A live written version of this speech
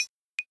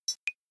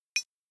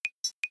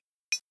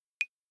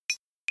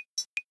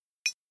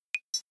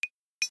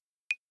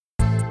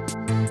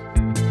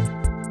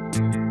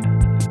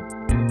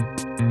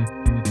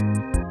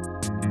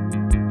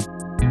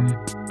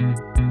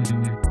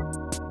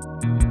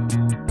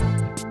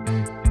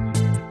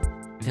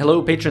Hello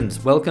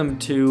patrons, welcome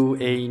to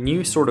a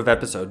new sort of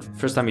episode.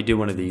 First time we do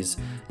one of these.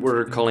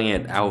 We're calling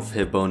it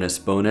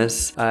Aufhebonus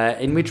bonus,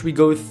 in which we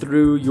go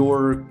through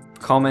your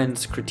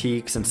comments,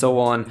 critiques, and so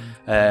on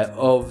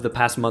of the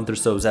past month or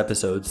so's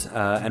episodes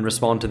and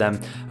respond to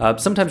them.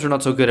 Sometimes we're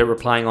not so good at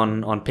replying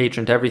on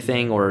Patreon to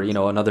everything or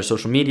on other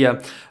social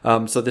media.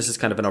 So this is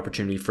kind of an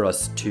opportunity for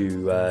us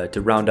to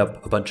round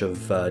up a bunch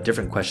of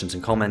different questions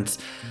and comments.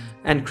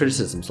 And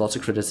criticisms, lots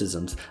of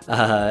criticisms,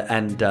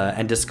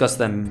 and discuss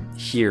them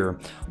here.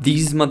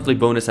 These monthly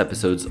bonus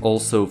episodes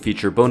also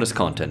feature bonus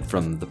content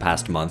from the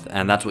past month,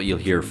 and that's what you'll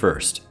hear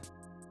first.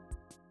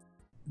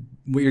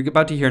 What you're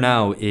about to hear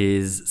now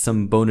is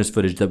some bonus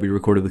footage that we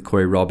recorded with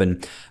Corey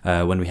Robin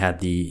when we had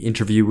the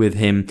interview with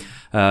him.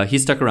 He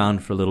stuck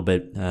around for a little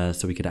bit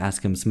so we could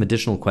ask him some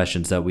additional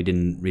questions that we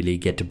didn't really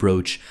get to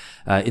broach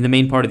in the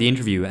main part of the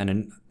interview.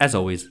 And as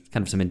always,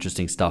 kind of some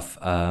interesting stuff.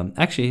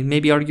 Actually,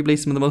 maybe arguably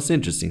some of the most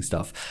interesting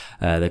stuff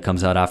that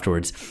comes out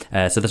afterwards.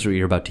 So that's what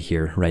you're about to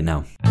hear right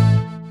now.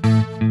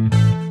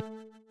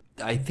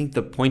 I think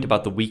the point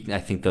about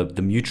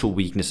the mutual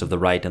weakness of the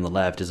right and the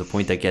left is a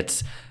point that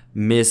gets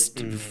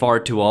missed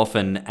far too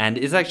often and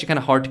is actually kind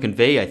of hard to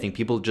convey. I think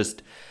people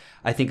just,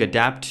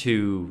 adapt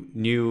to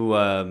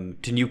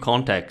new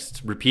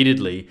contexts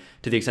repeatedly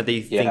to the extent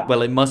they think,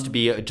 well, it must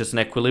be just an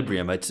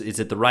equilibrium. Is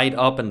it the right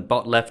up and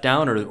left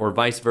down or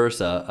vice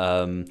versa?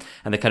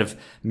 And the kind of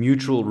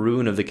mutual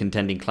ruin of the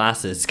contending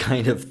classes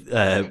kind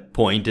of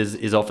point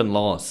is often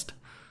lost.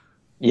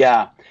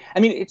 Yeah. I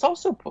mean, it's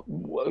also,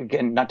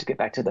 again, not to get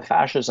back to the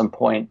fascism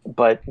point,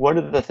 but one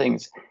of the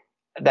things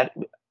that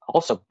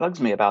also bugs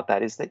me about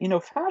that is that,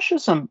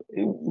 fascism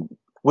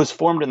was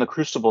formed in the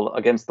crucible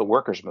against the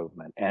workers'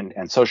 movement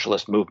and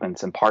socialist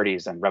movements and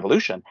parties and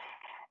revolution.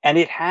 And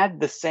it had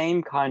the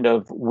same kind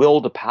of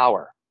will to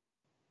power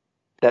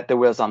that there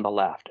was on the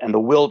left and the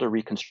will to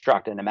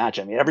reconstruct and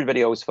imagine. I mean,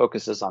 everybody always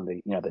focuses on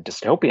the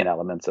dystopian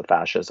elements of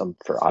fascism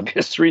for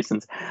obvious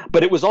reasons,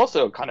 but it was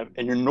also kind of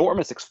an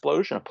enormous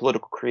explosion of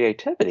political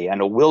creativity and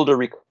a will to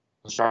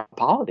reconstruct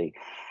polity.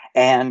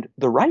 And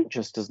the right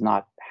just does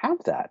not have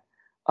that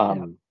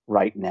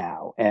right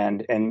now.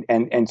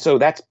 And so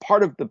that's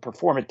part of the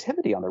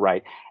performativity on the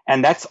right.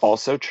 And that's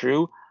also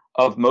true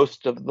of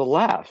most of the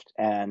left.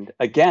 And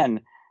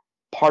again,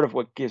 part of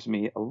what gives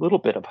me a little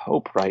bit of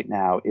hope right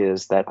now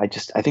is that I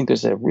think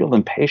there's a real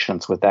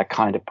impatience with that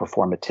kind of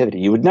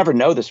performativity. You would never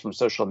know this from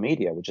social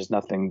media, which is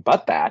nothing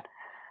but that.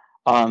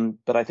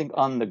 But I think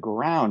on the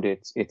ground,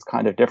 it's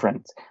kind of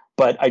different.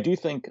 But I do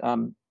think,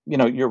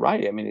 you're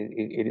right. I mean,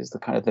 it is the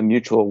kind of the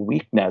mutual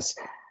weakness.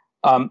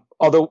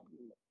 Although,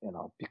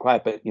 be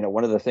quiet. But,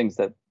 one of the things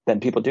that then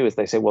people do is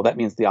they say, well, that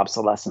means the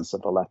obsolescence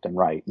of the left and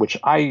right, which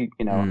I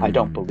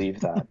don't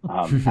believe that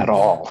at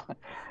all.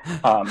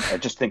 I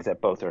just think that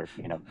both are,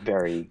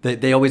 very.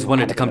 They always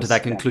wanted to come to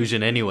that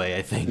conclusion anyway,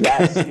 I think.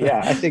 Yes,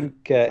 yeah.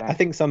 I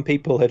think some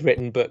people had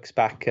written books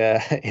back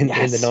in the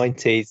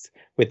 90s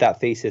with that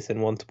thesis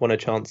and want a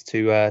chance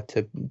to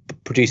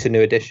produce a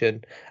new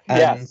edition.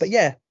 But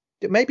yeah,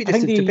 maybe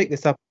just to pick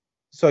this up.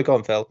 Sorry, go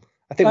on, Phil.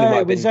 I think we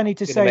might be make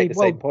the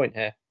same point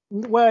here.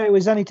 Well, it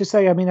was only to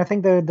say, I mean, I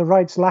think the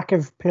right's lack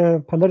of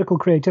political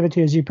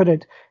creativity, as you put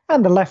it,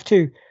 and the left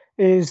too,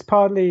 is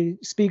partly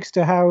speaks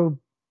to how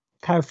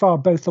far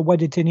both are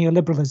wedded to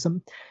neoliberalism.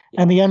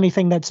 Yeah. And the only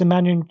thing that's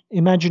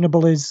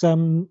imaginable is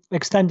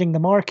extending the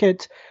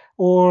market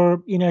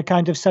or,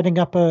 kind of setting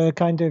up a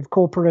kind of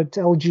corporate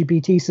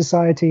LGBT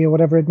society or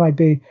whatever it might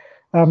be.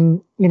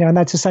 And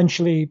that's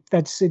essentially,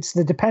 it's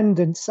the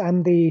dependence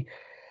and the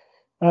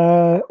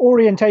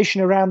orientation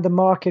around the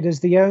market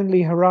as the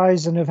only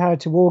horizon of how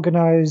to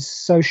organize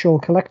social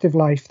collective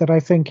life that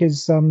I think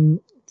is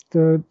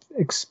the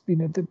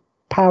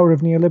power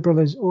of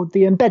neoliberalism, or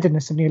the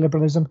embeddedness of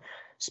neoliberalism,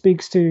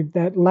 speaks to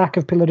that lack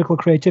of political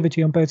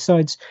creativity on both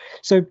sides.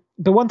 So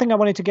the one thing I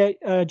wanted to get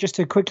just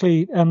to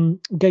quickly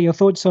get your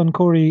thoughts on,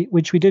 Corey,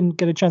 which we didn't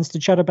get a chance to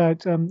chat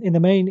about in the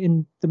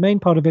main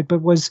part of it,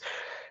 but was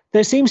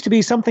there seems to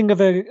be something of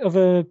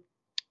a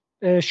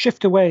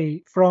shift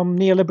away from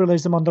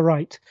neoliberalism on the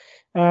right.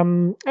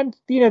 And,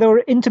 there were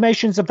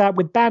intimations of that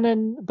with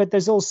Bannon, but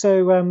there's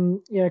also,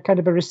 kind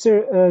of a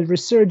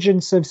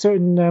resurgence of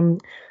certain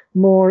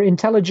more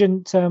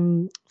intelligent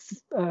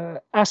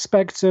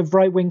aspects of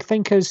right-wing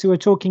thinkers who are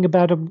talking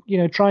about,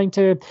 trying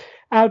to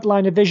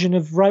outline a vision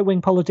of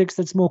right-wing politics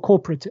that's more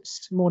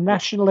corporatist, more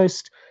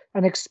nationalist,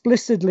 and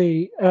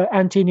explicitly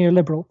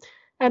anti-neoliberal.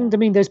 And, I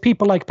mean, there's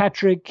people like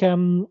Patrick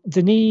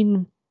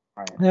Deneen,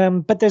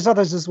 but there's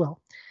others as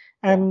well.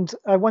 And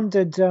I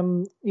wondered,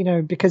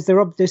 because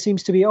there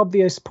seems to be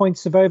obvious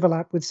points of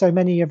overlap with so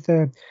many of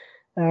the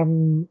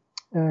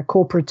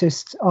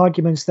corporatist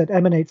arguments that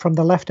emanate from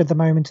the left at the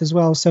moment as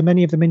well, so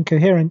many of them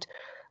incoherent.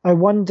 I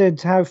wondered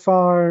how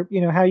far,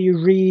 how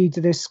you read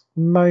this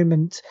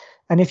moment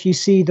and if you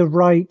see the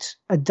right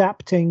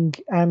adapting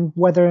and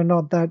whether or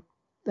not that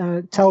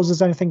tells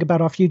us anything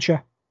about our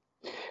future.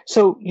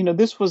 So,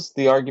 this was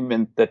the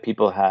argument that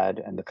people had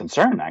and the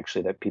concern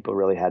actually that people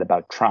really had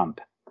about Trump.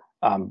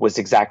 was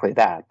exactly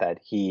that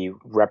he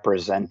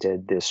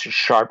represented this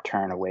sharp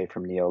turn away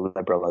from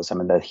neoliberalism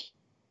and the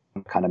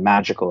kind of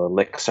magical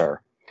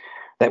elixir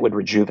that would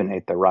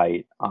rejuvenate the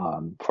right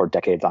for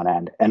decades on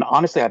end. And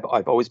honestly,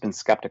 I've always been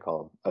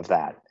skeptical of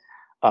that,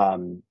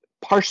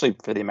 partially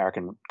for the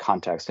American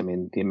context. I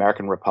mean, the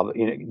American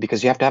Republic,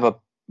 because you have to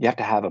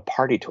have a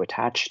party to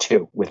attach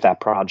to with that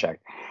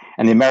project,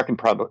 and the American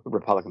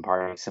Republican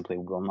Party simply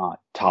will not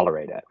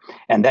tolerate it.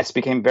 And that's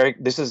became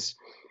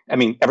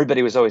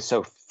everybody was always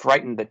so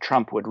frightened that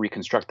Trump would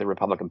reconstruct the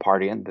Republican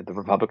Party, and that the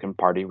Republican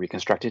Party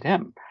reconstructed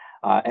him.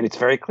 And it's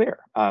very clear.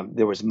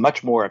 There was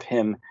much more of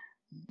him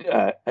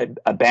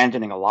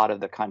abandoning a lot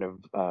of the kind of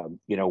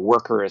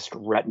workerist,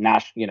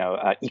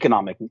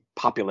 economic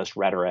populist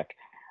rhetoric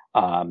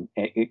when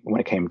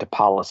it came to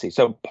policy.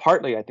 So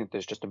partly, I think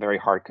there's just a very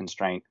hard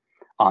constraint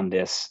on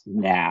this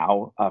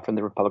now from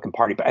the Republican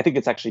Party, but I think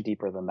it's actually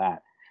deeper than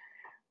that.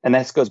 And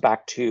this goes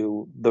back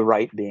to the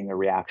right being a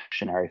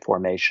reactionary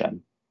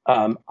formation.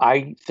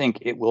 I think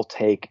it will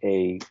take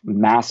a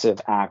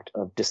massive act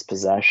of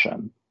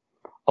dispossession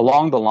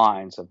along the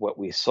lines of what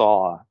we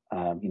saw,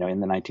 in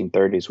the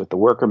 1930s with the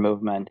worker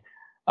movement,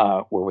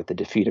 or with the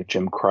defeat of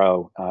Jim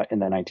Crow in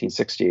the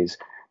 1960s,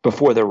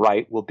 before the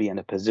right will be in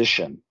a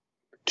position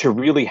to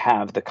really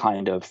have the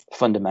kind of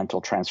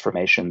fundamental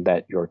transformation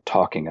that you're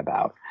talking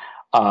about.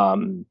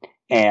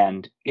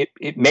 And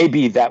it may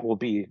be that will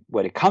be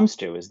what it comes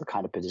to, is the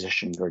kind of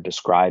position you're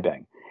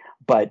describing.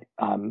 But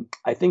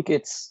I think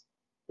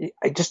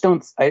I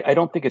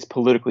don't think it's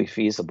politically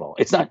feasible.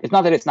 It's not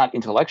that it's not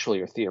intellectually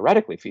or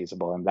theoretically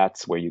feasible, and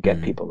that's where you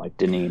get people like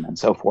Deneen and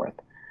so forth.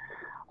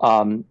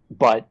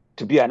 But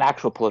to be an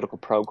actual political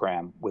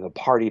program with a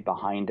party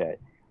behind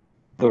it,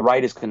 the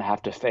right is going to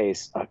have to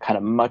face a kind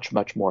of much,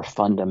 much more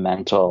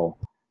fundamental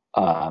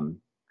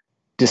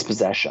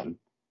dispossession,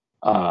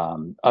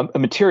 a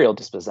material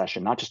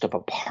dispossession, not just of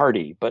a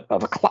party, but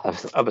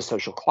of a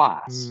social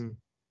class.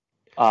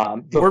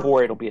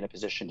 Before it'll be in a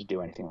position to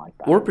do anything like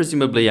that. Or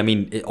presumably,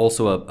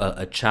 also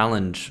a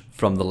challenge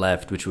from the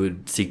left, which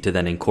would seek to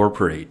then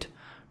incorporate,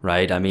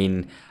 right? I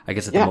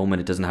guess at the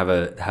moment it doesn't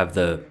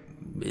have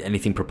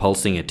anything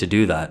propulsing it to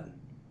do that.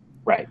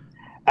 Right.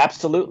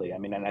 Absolutely.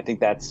 And I think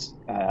that's,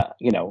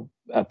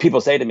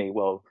 people say to me,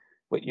 well,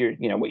 what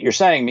you're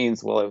saying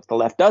means, well, if the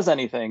left does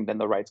anything, then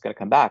the right's going to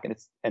come back.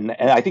 And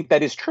I think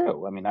that is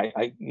true.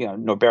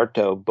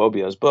 Norberto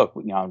Bobbio's book,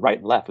 Right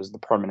and Left, was the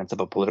permanence of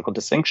a political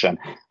distinction.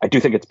 I do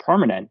think it's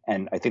permanent,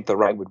 and I think the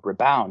right would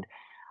rebound.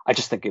 I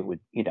just think it would,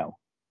 it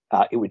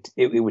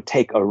would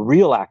take a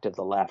real act of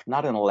the left,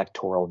 not an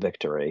electoral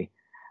victory,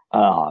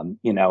 not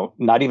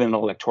even an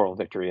electoral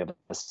victory of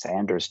a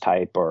Sanders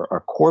type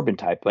or Corbyn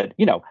type, but,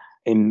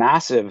 a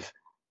massive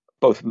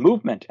both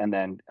movement and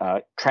then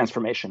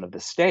transformation of the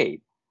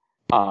state.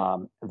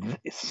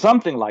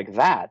 Something like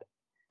that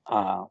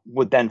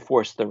would then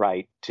force the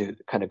right to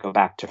kind of go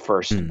back to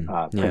first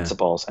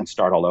principles and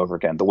start all over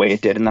again, the way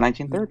it did in the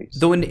 1930s.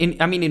 Though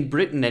in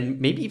Britain,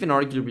 and maybe even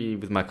arguably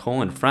with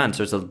Macron in France,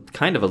 there's a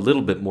kind of a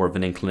little bit more of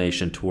an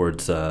inclination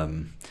towards,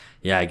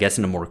 I guess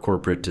in a more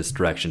corporatist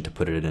direction, to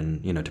put it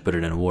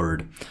in a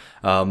word.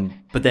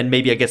 But then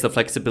maybe I guess the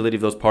flexibility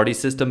of those party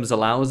systems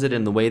allows it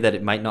in the way that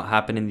it might not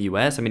happen in the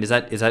US.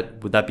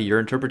 Would that be your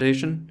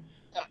interpretation?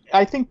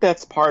 I think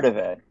that's part of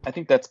it.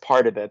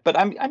 But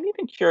I'm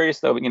even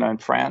curious, though, in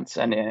France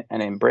and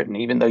in Britain,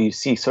 even though you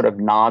see sort of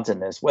nods in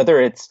this,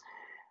 whether it's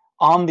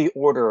on the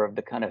order of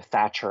the kind of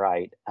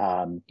Thatcherite,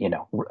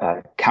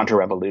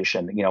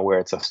 counter-revolution, where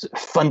it's a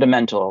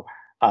fundamental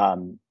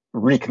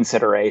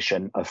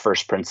reconsideration of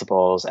first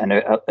principles and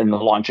the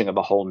launching of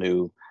a whole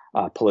new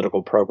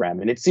political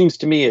program. And it seems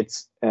to me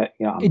it's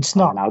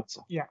not.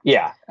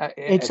 Yeah.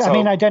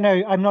 I don't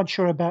know. I'm not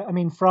sure about.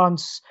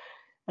 France.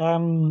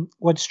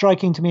 What's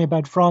striking to me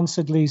about France,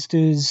 at least,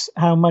 is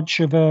how much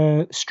of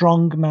a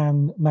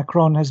strongman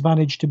Macron has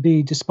managed to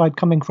be, despite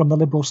coming from the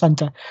liberal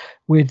centre,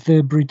 with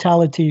the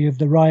brutality of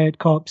the riot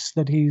cops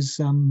that he's,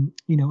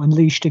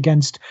 unleashed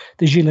against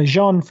the Gilets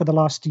jaunes for the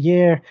last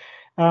year.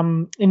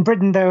 In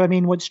Britain, though,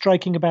 what's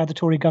striking about the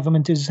Tory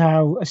government is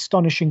how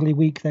astonishingly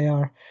weak they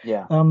are.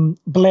 Yeah.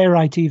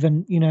 Blairite,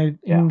 even,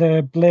 in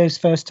the Blair's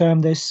first term,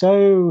 they're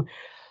so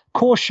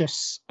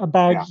cautious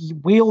about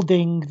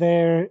wielding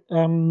their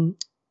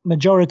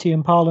majority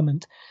in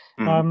Parliament.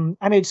 And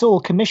it's all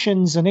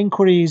commissions and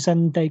inquiries,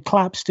 and they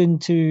collapsed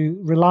into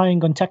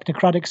relying on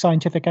technocratic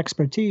scientific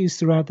expertise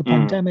throughout the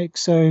pandemic.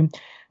 So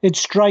it's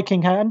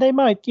striking how, and they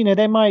might get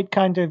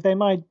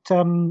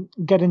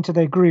into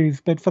their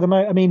groove, but for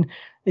the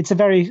it's a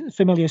very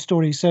familiar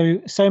story.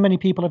 So many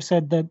people have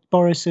said that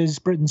Boris is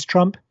Britain's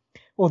Trump,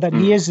 or that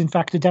he is in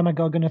fact a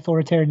demagogue, an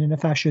authoritarian, and a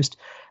fascist.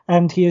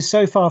 And he is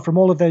so far from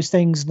all of those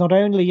things, not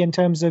only in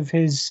terms of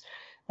his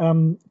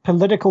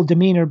political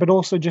demeanor, but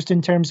also just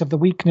in terms of the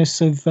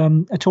weakness of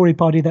a Tory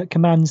party that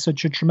commands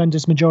such a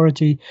tremendous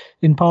majority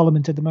in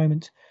Parliament at the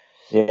moment.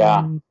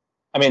 Yeah.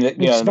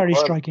 It's very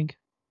striking.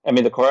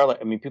 The correlate,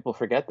 people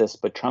forget this,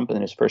 but Trump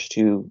in his first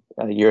 2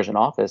 years in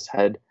office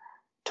had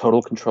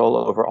total control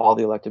over all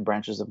the elected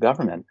branches of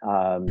government,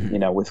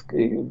 with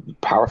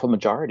powerful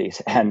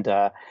majorities, and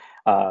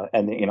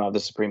the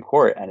Supreme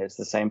Court. And it's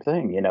the same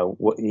thing.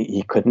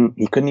 He couldn't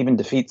even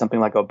defeat something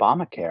like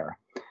Obamacare,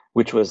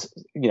 which was,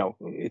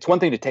 it's one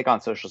thing to take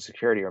on Social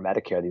Security or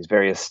Medicare, these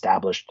very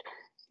established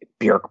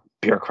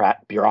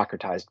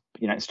bureaucratized,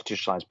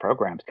 institutionalized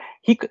programs.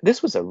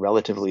 This was a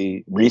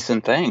relatively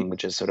recent thing,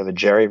 which is sort of a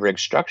jerry-rigged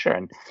structure,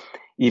 and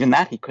even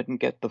that he couldn't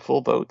get the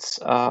full votes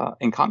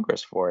in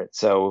Congress for it.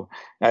 So,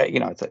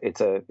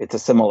 it's a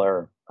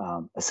similar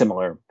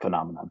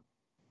phenomenon.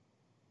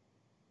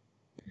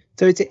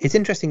 So it's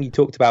interesting. You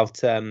talked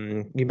about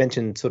you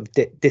mentioned sort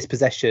of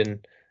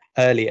dispossession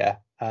earlier,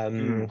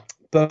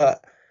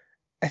 but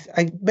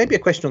maybe a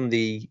question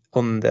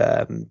on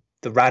the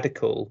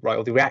radical right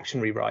or the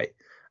reactionary right,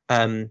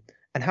 and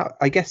how,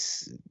 I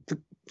guess the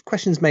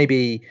questions may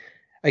be,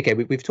 okay,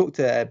 we've talked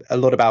a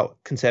lot about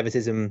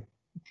conservatism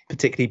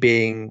particularly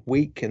being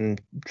weak,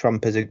 and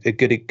Trump is a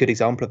good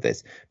example of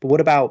this. But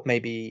what about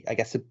maybe, I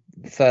guess, a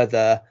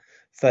further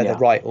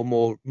right or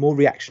more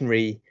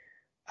reactionary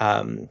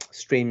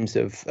streams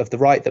of the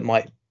right that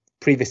might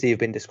previously have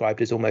been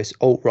described as almost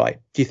alt-right?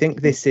 Do you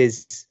think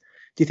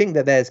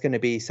that there's going to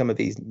be some of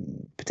these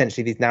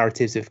potentially these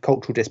narratives of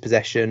cultural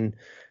dispossession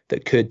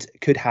that could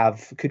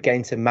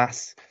gain some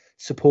mass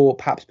support,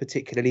 perhaps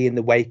particularly in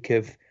the wake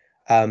of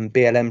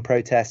BLM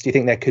protests? Do you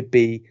think there could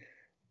be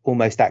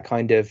almost that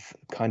kind of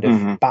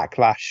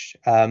backlash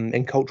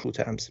in cultural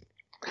terms?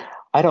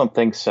 I don't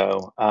think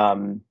so.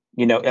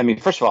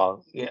 First of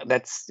all,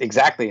 that's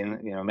exactly in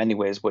many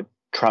ways what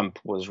Trump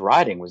was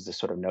riding, was this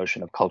sort of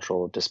notion of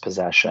cultural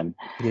dispossession.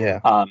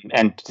 Yeah.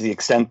 And to the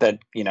extent that,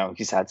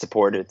 he's had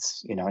support,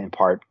 it's, in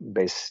part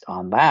based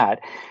on that.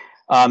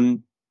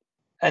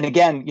 And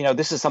again,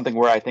 this is something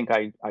where I think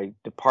I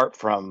depart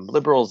from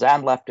liberals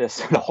and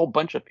leftists and a whole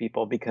bunch of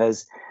people,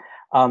 because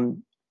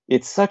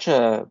it's such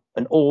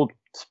an old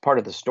part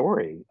of the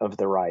story of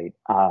the right.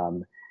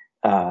 I'm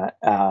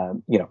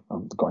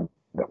going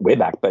way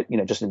back, but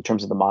just in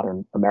terms of the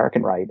modern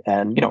American right,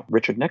 and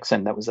Richard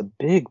Nixon, that was a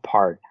big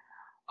part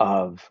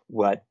of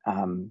what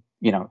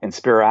and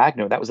Spiro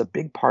Agnew, that was a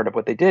big part of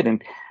what they did.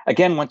 And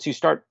again, once you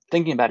start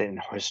thinking about it in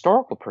a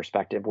historical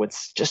perspective,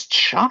 what's just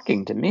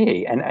shocking to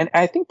me, and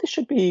I think this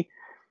should be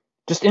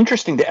just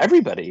interesting to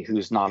everybody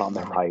who's not on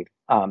the right,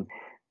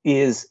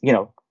 is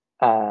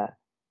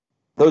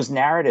those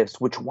narratives,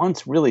 which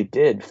once really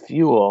did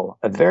fuel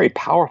a very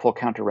powerful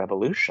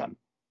counter-revolution,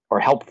 or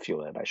help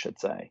fuel it, I should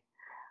say,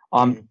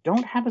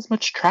 don't have as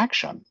much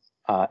traction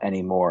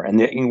anymore.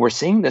 And we're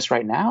seeing this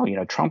right now.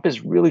 Trump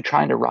is really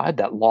trying to ride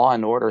that law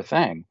and order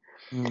thing.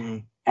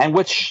 And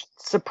what's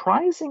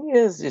surprising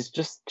is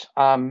just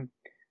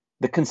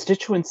the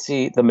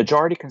constituency, the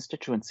majority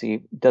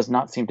constituency, does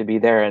not seem to be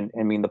there. And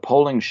I mean, the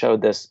polling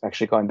showed this,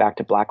 actually going back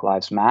to Black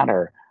Lives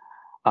Matter,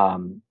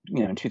 in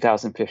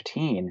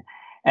 2015.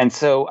 And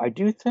so I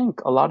do think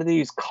a lot of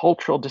these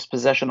cultural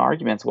dispossession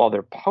arguments, while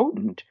they're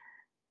potent,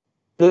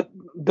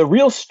 the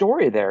real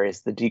story there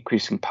is the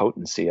decreasing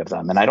potency of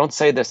them. And I don't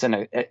say this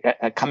in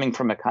a coming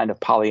from a kind of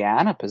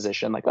Pollyanna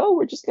position, like, oh,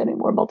 we're just getting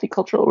more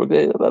multicultural.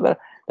 Blah, blah, blah.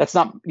 That's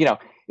not,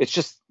 it's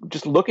just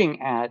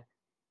looking at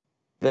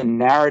the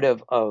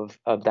narrative of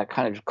that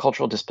kind of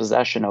cultural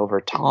dispossession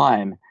over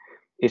time.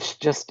 It's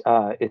just,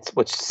 it's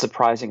what's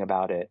surprising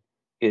about it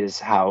is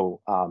how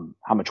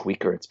much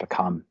weaker it's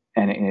become,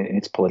 and in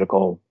its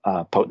political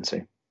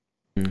potency.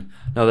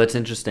 No, that's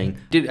interesting.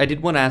 I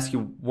did want to ask you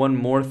one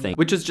more thing,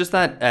 which is just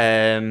that,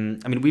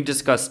 we've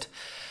discussed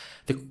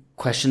the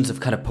questions of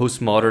kind of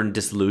postmodern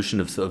dissolution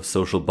of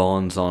social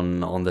bonds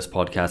on this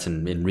podcast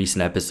in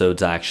recent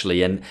episodes,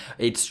 actually. And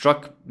it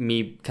struck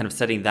me kind of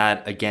setting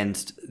that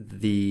against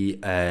the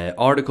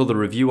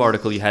review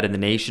article you had in The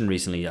Nation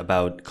recently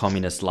about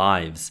communist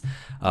lives.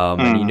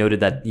 And you noted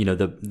that,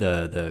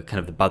 the kind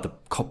of about the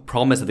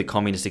promise of the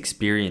communist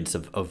experience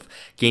of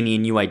gaining a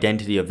new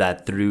identity of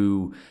that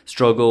through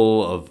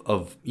struggle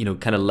of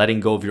kind of letting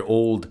go of your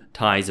old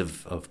ties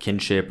of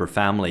kinship or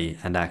family,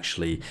 and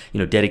actually,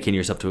 dedicating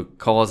yourself to a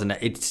cause. And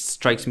it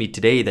strikes me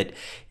today that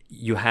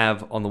you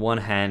have, on the one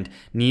hand,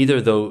 neither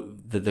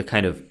the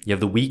kind of, you have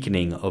the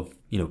weakening of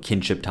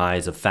kinship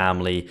ties of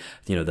family.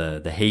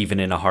 The haven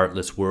in a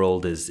heartless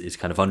world is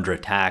kind of under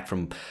attack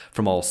from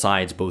all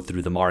sides, both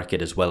through the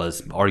market as well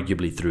as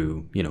arguably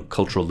through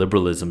cultural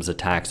liberalism's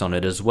attacks on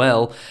it as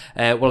well.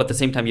 While at the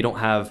same time you don't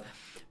have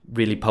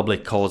really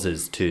public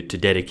causes to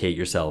dedicate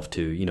yourself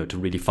to, to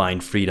really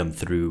find freedom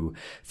through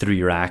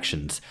your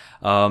actions.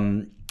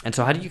 And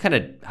so how do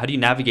you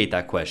navigate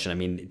that question? I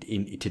mean,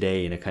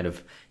 today in a kind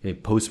of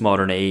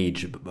postmodern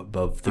age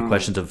of the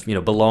questions of,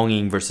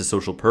 belonging versus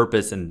social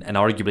purpose, and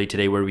arguably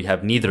today where we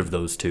have neither of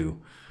those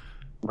two.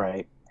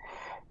 Right.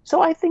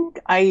 So I think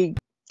I'm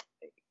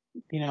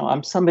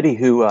somebody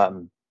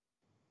who,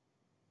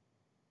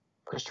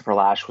 Christopher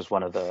Lasch was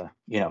one of the,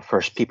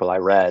 first people I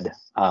read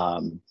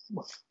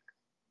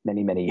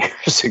many, many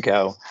years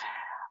ago,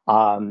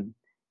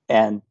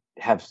 and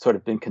have sort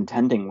of been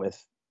contending with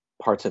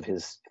parts of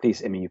his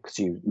thesis. I mean, because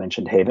you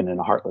mentioned Haven in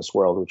a Heartless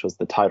World, which was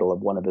the title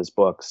of one of his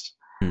books.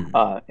 in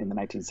the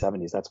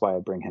 1970s. That's why I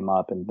bring him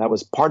up, and that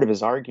was part of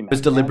his argument. It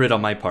was deliberate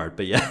on my part,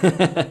 but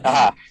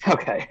yeah.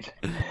 Okay.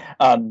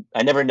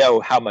 I never know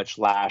how much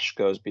Lasch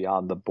goes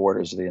beyond the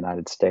borders of the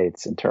United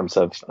States in terms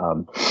of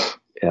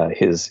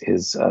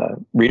his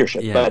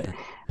readership. Yeah.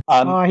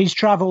 But he's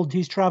traveled.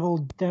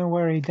 Don't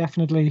worry,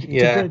 definitely.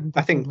 Yeah, Britain,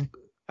 definitely.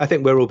 I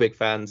think we're all big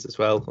fans as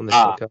well on this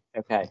podcast.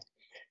 Okay.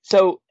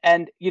 So,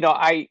 and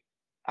I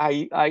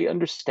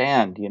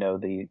understand,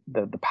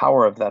 the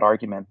power of that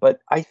argument, but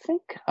I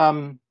think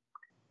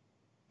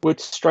what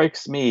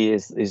strikes me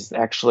is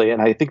actually,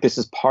 and I think this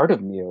is part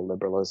of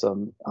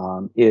neoliberalism,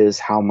 is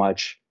how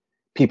much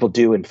people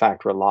do in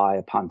fact rely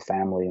upon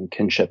family and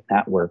kinship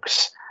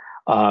networks.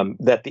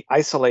 That the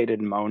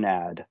isolated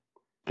monad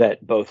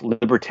that both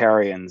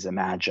libertarians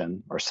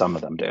imagine, or some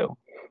of them do,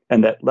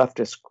 and that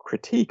leftists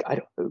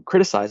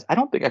criticize, I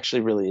don't think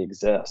actually really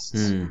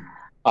exists.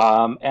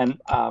 And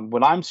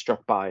what I'm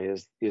struck by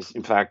is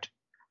in fact,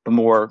 the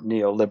more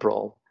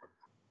neoliberal,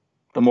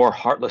 the more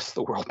heartless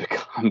the world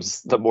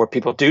becomes, the more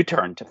people do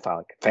turn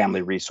to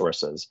family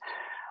resources,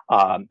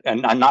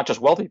 and not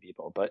just wealthy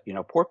people, but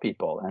poor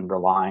people, and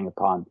relying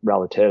upon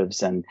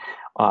relatives and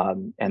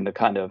the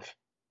kind of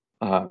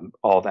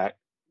all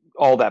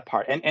that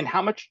part, and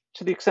how much,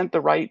 to the extent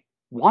the right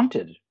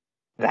wanted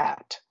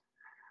that.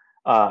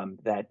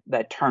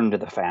 That turn to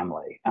the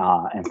family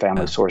and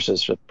family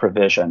sources of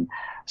provision.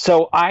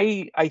 So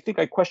I think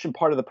I question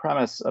part of the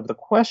premise of the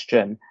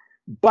question,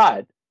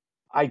 but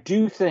I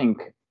do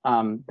think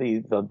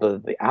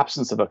the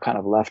absence of a kind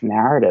of left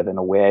narrative in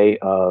a way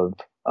of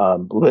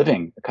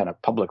living kind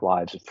of public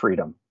lives of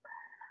freedom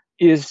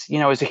is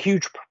a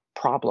huge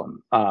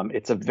problem.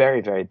 It's a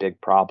very, very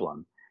big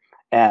problem,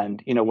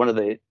 and one of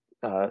the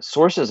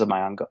sources of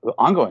my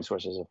ongoing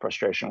sources of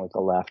frustration with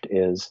the left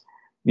is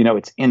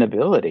its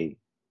inability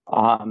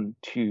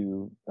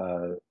to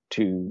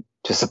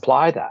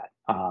supply that,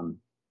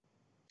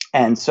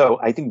 and so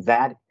I think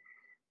that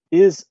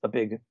is a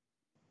big,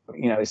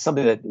 is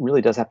something that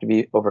really does have to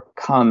be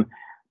overcome.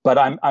 But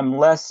I'm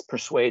less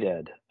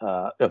persuaded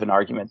of an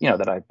argument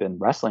that I've been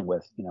wrestling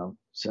with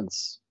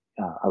since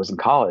I was in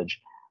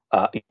college,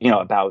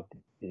 about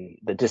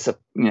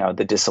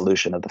the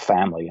dissolution of the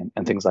family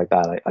and things like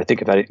that. I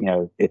think about it,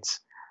 it's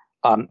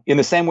in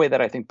the same way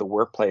that I think the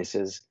workplace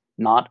is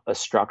not a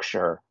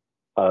structure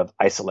of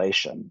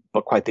isolation,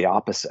 but quite the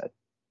opposite.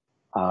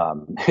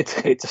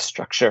 It's a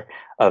structure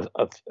of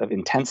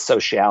intense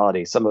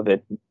sociality, some of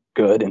it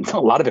good and a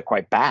lot of it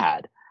quite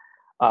bad.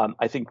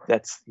 I think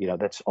that's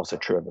also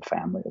true of the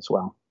family as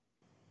well.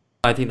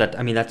 I think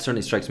that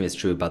certainly strikes me as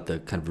true about the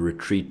kind of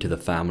retreat to the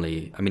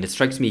family. I mean, it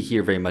strikes me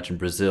here very much in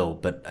Brazil,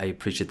 but I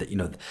appreciate that,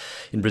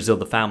 in Brazil,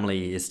 the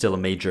family is still a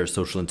major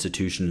social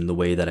institution in the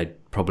way that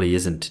it probably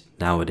isn't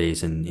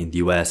nowadays in the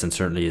US, and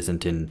certainly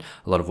isn't in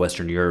a lot of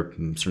Western Europe,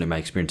 and certainly my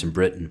experience in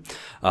Britain.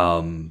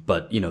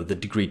 But, the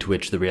degree to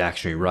which the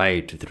reactionary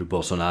right through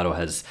Bolsonaro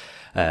has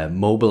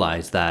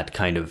mobilized that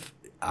kind of,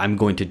 I'm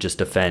going to just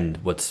defend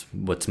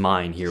what's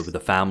mine here with the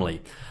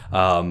family,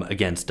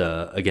 against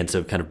a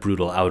kind of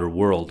brutal outer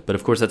world. But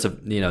of course, that's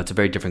it's a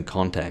very different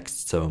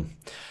context. So,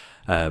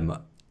 I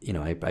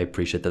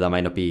appreciate that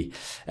might not be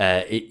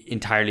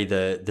entirely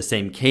the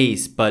same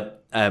case.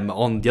 But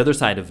on the other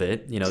side of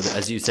it,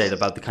 as you said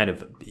about the kind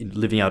of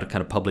living out a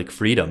kind of public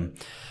freedom,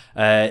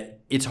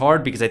 it's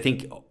hard because I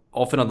think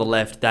often on the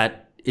left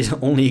that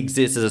only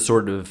exists as a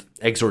sort of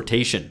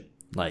exhortation.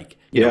 Like,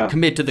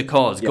 commit to the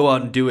cause, go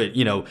out and do it,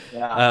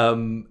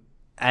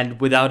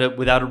 and without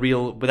a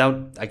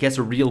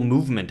real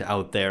movement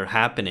out there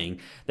happening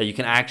that you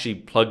can actually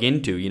plug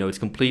into, it's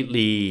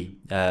completely,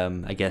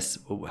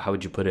 how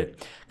would you put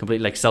it?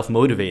 Completely like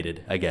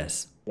self-motivated, I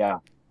guess. Yeah,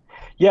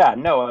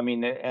 no, I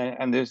mean,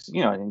 and there's,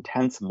 an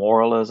intense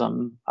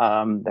moralism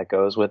that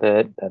goes with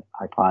it that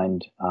I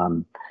find,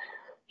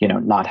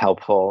 not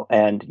helpful.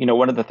 And,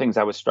 one of the things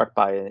I was struck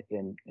by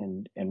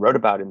and wrote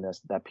about in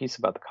that piece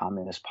about the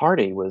Communist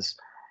Party was,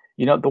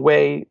 the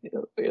way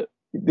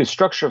the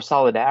structure of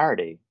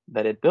solidarity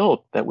that it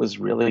built that was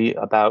really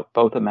about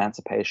both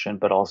emancipation,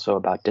 but also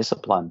about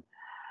discipline.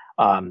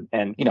 And,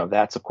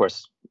 that's, of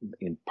course,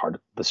 in part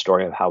of the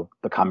story of how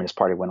the Communist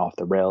Party went off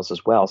the rails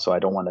as well. So I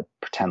don't want to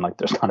pretend like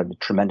there's not a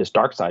tremendous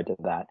dark side to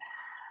that.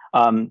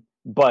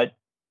 But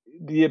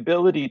the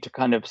ability to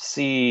kind of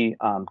see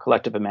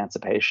collective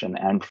emancipation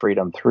and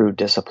freedom through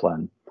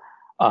discipline,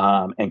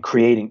 and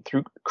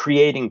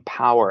creating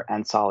power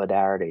and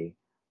solidarity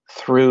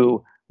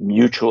through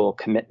mutual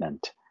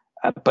commitment,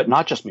 but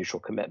not just mutual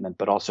commitment,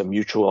 but also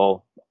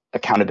mutual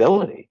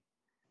accountability.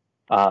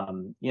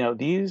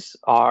 These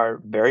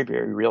are very,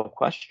 very real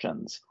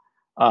questions.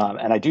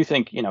 And I do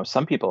think,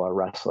 some people are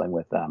wrestling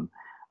with them.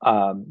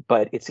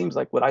 But it seems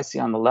like what I see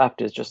on the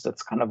left is just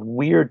this kind of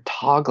weird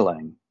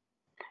toggling.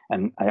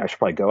 And I should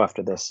probably go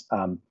after this,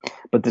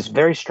 but this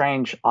very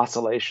strange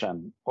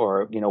oscillation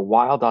or,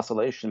 wild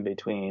oscillation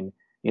between,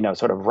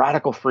 sort of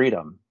radical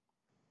freedom,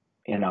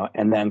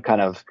 and then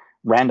kind of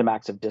random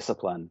acts of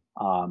discipline,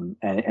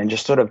 and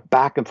just sort of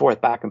back and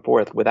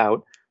forth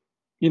without,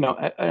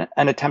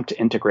 an attempt to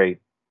integrate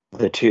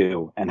the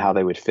two and how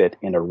they would fit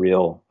in a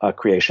real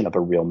creation of a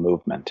real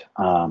movement.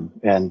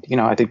 And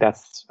I think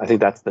that's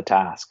the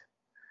task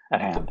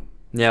at hand.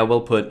 Yeah,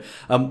 well put.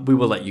 We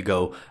will let you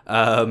go.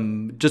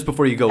 Just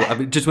before you go,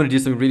 I just want to do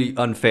something really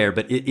unfair,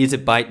 but is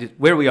it Biden,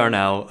 where we are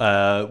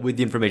now, with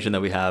the information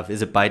that we have,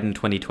 is it Biden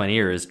 2020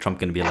 or is Trump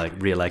going to be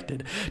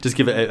reelected? Just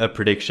give a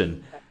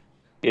prediction.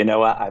 You know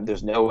what?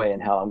 There's no way in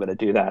hell I'm going to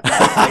do that.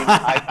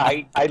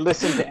 I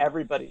listened to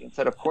everybody and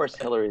said, of course,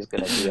 Hillary is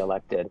going to be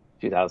elected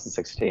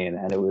 2016.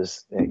 And it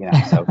was,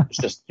 so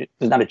there's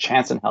not a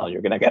chance in hell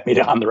you're going to get me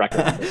on the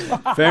record on this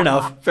one. Fair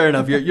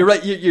enough. You're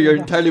right. You're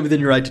entirely within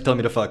your right to tell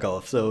me to fuck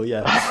off. So,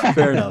 yeah,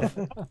 fair enough.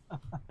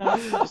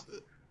 Just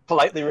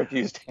politely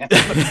refused to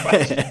answer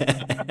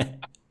the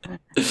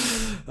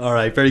question. All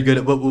right. Very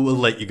good. We'll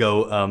let you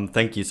go.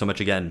 Thank you so much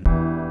again.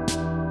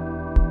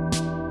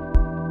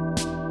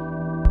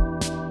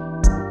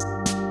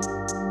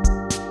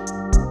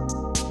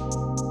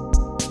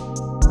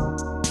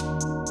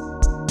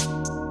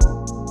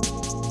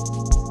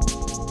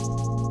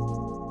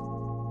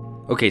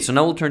 Okay, so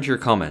now we'll turn to your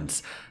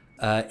comments.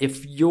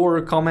 If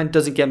your comment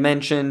doesn't get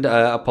mentioned,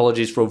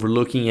 apologies for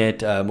overlooking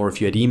it, or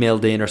if you had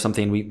emailed in or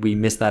something, we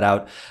missed that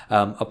out.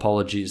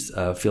 Apologies.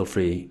 Feel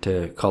free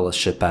to call us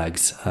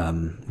shitbags,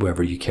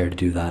 wherever you care to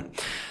do that.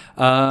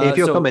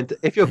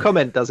 If your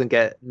comment doesn't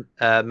get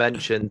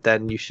mentioned,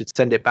 then you should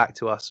send it back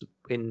to us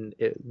in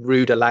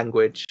ruder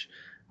language.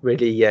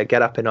 Really,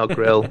 get up in our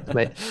grill.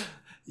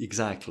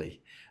 Exactly.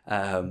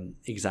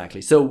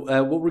 So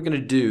what we're going to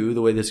do,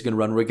 the way this is going to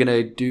run, we're going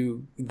to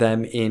do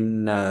them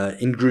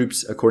in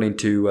groups according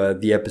to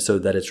the episode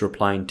that it's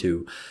replying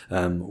to,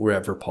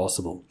 wherever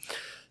possible.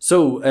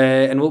 So,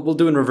 and we'll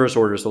do in reverse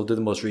order. So we'll do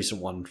the most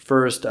recent one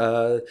first.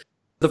 The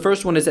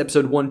first one is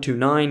episode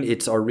 129.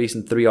 It's our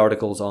recent 3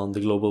 articles on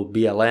the global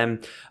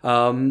BLM.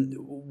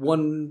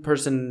 One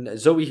person,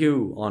 Zoe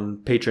Hu on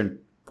Patreon,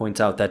 points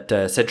out that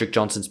Cedric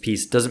Johnson's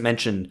piece doesn't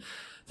mention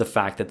the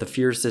fact that the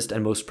fiercest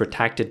and most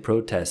protracted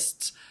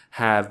protests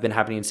have been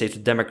happening in states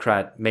with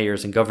Democrat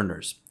mayors and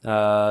governors. So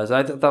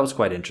I thought that was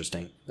quite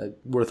interesting, a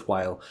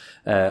worthwhile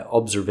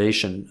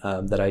observation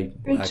that I.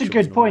 It's a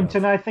good point,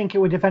 and I think it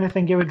would, if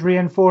anything, it would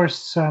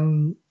reinforce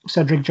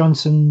Cedric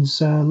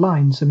Johnson's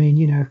lines. I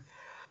mean,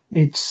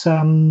 it's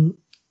in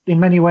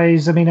many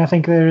ways. I mean, I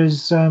think there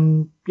is.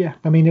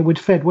 It would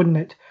fit, wouldn't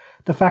it?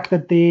 The fact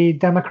that the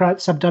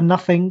Democrats have done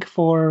nothing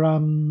for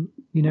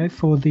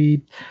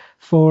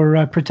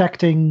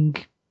protecting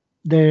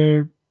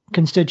their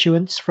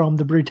constituents from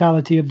the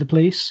brutality of the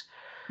police.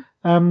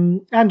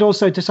 And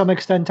also, to some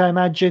extent, I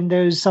imagine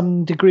there's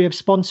some degree of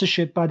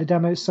sponsorship by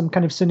the some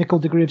kind of cynical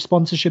degree of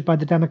sponsorship by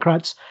the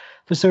Democrats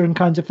for certain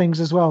kinds of things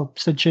as well,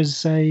 such as,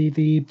 say,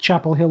 the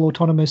Chapel Hill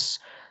Autonomous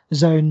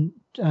Zone,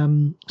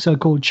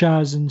 so-called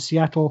CHAZ in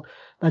Seattle.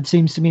 That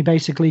seems to me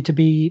basically to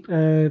be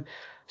a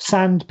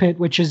sandpit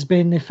which has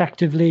been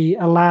effectively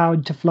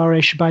allowed to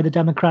flourish by the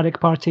Democratic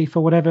Party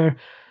for whatever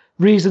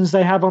reasons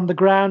they have on the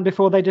ground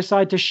before they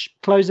decide to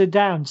close it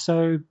down.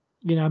 So,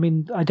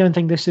 I don't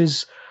think this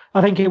is. I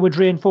think it would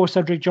reinforce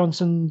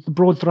the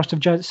broad thrust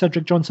of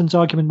Cedric Johnson's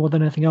argument more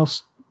than anything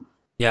else.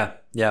 Yeah,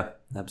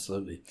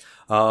 absolutely.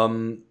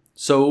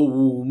 So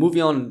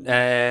moving on,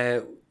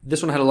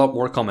 this one had a lot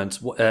more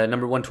comments.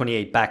 Number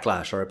 128,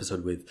 Backlash, our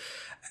episode with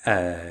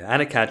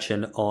Anna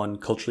Katchen on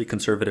culturally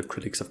conservative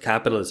critics of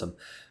capitalism.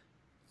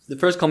 The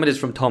first comment is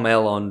from Tom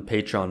L on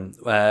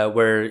Patreon,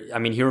 where,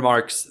 he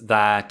remarks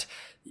that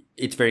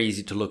it's very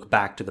easy to look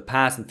back to the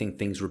past and think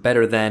things were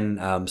better then.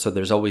 So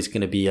there's always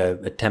going to be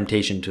a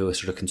temptation to a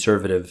sort of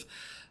conservative,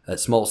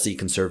 small c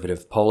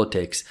conservative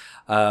politics.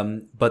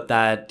 But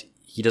that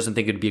he doesn't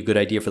think it'd be a good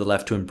idea for the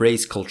left to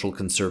embrace cultural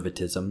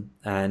conservatism,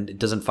 and it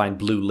doesn't find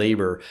blue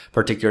labor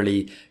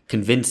particularly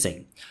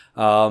convincing.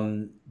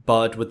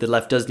 But what the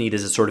left does need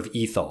is a sort of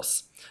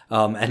ethos.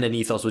 And an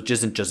ethos which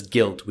isn't just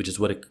guilt, which is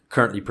what it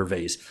currently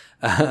pervades.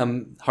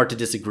 Hard to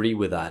disagree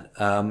with that.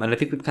 And I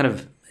think we've kind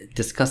of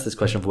discussed this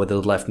question of whether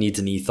the left needs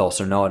an ethos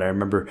or not. I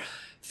remember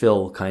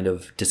Phil kind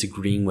of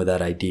disagreeing with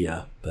that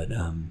idea. But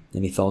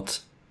any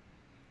thoughts?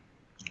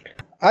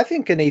 I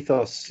think an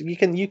ethos, you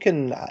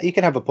can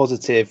have a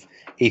positive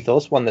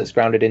ethos, one that's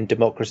grounded in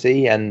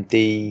democracy and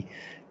the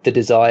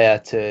desire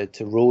to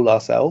rule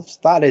ourselves.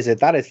 That is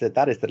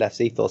the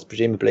left's ethos,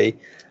 presumably.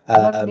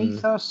 An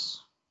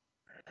ethos.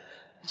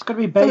 It's got to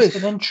be based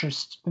on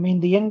interest.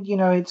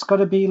 It's got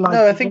to be like.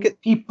 No, I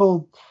think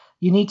people.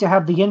 You need to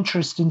have the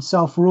interest in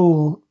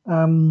self-rule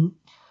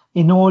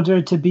in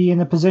order to be in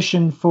a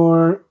position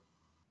to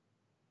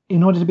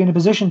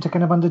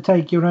kind of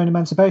undertake your own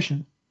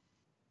emancipation.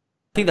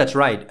 I think that's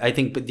right. I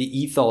think, but the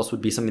ethos would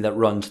be something that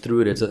runs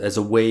through it as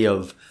a way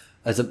of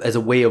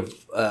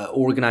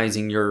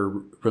organizing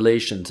your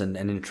relations and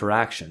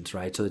interactions,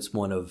 right? So it's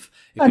one of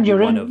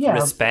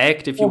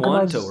respect, if you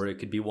want, or it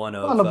could be one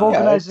of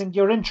organizing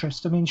your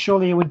interest.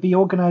 Surely it would be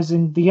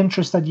organizing the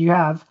interest that you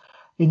have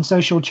in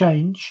social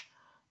change,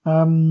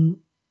 and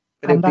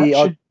that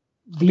should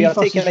be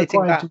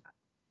articulating that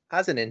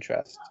as an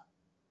interest.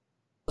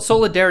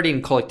 Solidarity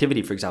and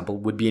collectivity, for example,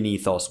 would be an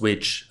ethos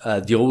which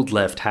the old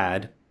left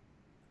had.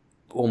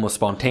 almost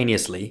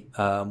spontaneously,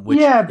 which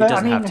yeah, it but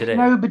doesn't have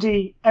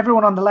today.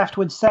 Everyone on the left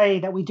would say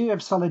that we do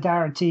have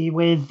solidarity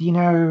with,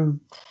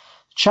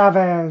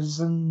 Chavez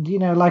and,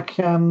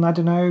 I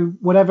don't know,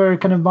 whatever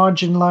kind of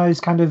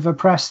marginalized, kind of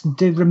oppressed,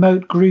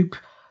 remote group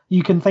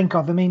you can think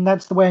of. I mean,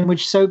 that's the way in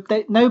which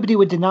nobody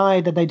would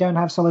deny that they don't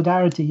have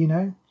solidarity,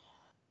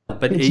 But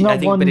but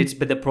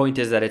the point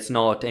is that it's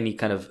not any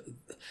kind of.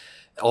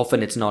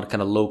 Often it's not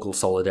kind of local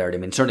solidarity.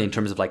 I mean, certainly in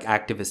terms of like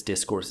activist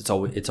discourse,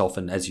 it's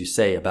often, as you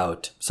say,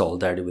 about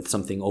solidarity with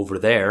something over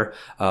there,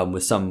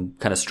 with some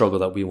kind of struggle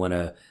that we want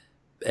to,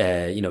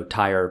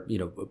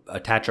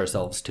 attach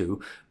ourselves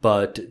to.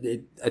 But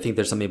I think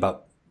there's something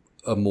about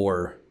a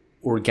more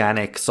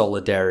organic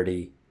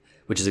solidarity,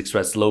 which is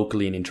expressed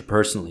locally and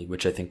interpersonally,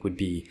 which I think would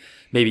be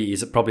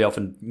is probably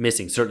often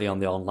missing, certainly on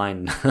the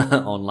online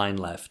online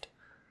left.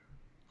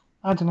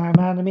 I don't know,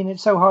 man. I mean,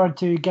 it's so hard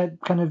to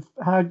get kind of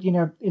how,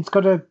 it's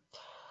got to,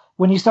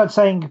 when you start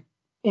saying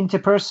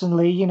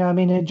interpersonally, I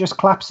mean, it just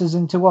collapses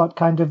into what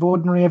kind of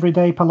ordinary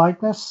everyday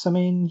politeness. I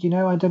mean,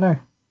 I don't know.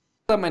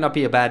 That might not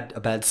be a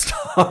bad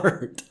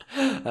start.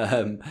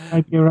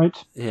 Maybe you're right.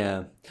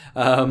 Yeah.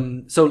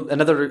 So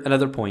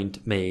another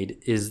point made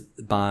is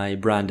by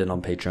Brandon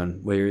on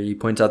Patreon, where he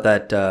points out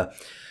that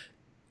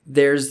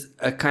there's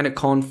a kind of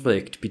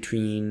conflict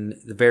between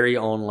the very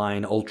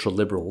online ultra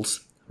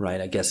liberals, right?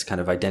 I guess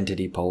kind of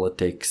identity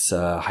politics,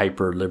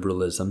 hyper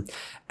liberalism,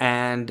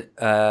 and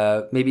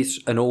maybe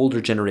an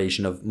older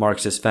generation of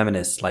Marxist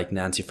feminists like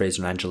Nancy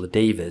Fraser and Angela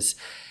Davis.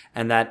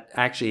 And that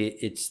actually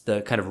it's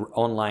the kind of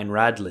online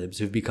radlibs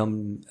who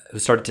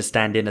started to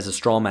stand in as a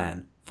straw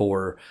man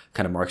for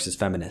kind of Marxist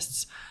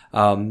feminists.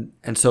 And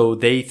so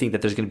they think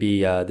that there's going to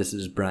be, this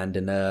is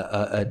Brandon,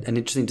 an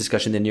interesting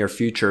discussion in the near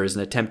future is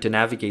an attempt to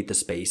navigate the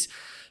space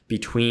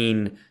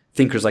between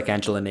thinkers like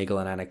Angela Nagel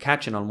and Anna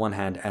Katchen on one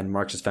hand, and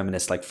Marxist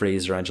feminists like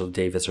Fraser, Angela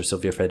Davis, or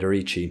Silvia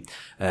Federici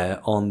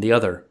on the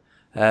other,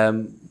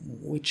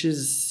 which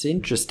is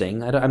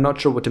interesting. I'm not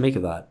sure what to make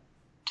of that.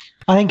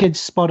 I think it's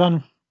spot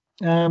on.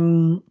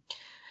 In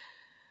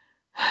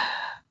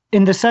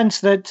the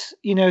sense that,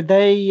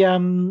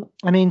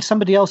 they,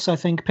 somebody else, I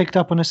think, picked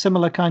up on a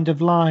similar kind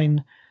of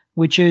line,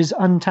 which is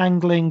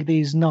untangling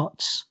these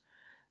knots.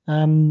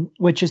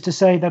 Which is to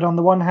say that on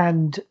the one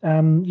hand,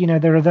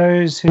 there are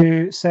those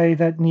who say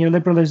that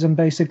neoliberalism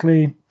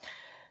basically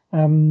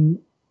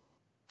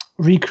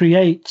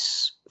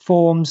recreates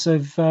forms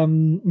of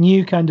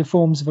new kind of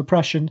forms of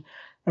oppression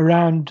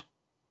around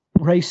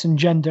race and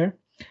gender,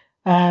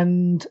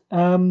 and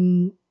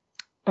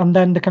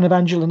then the kind of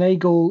Angela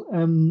Nagel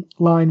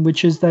line,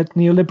 which is that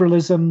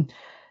neoliberalism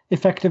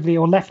effectively,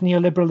 or left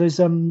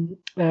neoliberalism,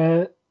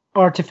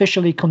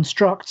 artificially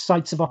constructs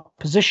sites of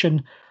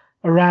opposition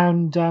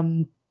around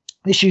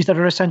issues that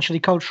are essentially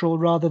cultural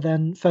rather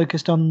than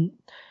focused on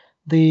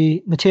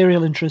the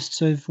material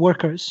interests of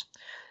workers.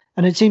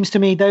 And it seems to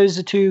me those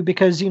are two,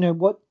 because,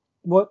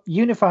 what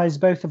unifies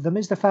both of them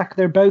is the fact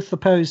they're both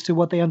opposed to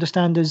what they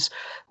understand as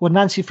what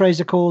Nancy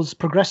Fraser calls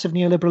progressive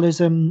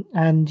neoliberalism,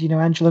 and,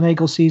 Angela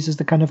Nagel sees as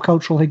the kind of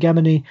cultural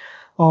hegemony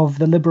of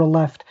the liberal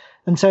left.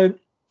 And so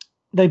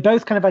they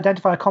both kind of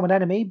identify a common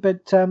enemy,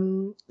 but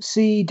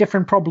see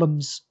different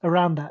problems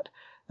around that.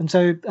 And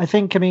so I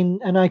think,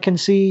 and I can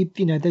see,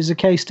 there's a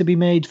case to be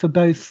made for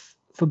both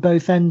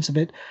ends of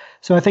it.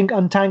 So I think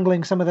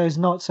untangling some of those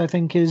knots, I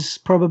think,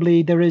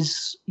 there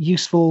is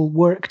useful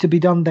work to be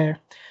done there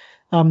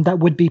that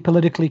would be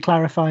politically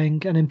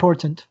clarifying and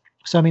important.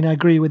 So, I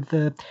agree with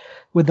the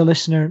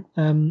listener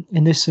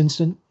in this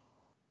instance.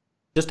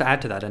 Just to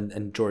add to that,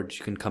 and George,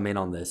 you can come in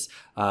on this,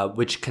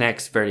 which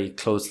connects very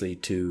closely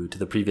to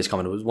the previous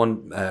comment. It was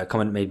one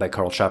comment made by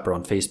Karl Schapper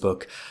on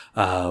Facebook,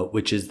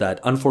 which is that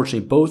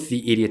unfortunately both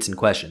the idiots in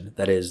question,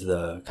 that is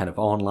the kind of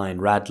online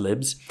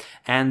radlibs,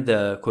 and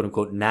the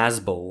quote-unquote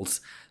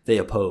Nazbols they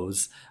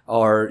oppose,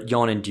 are a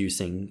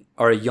yawn-inducing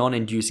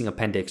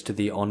appendix to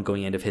the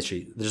ongoing end of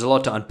history. There's a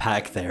lot to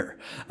unpack there.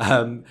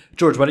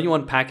 George, why don't you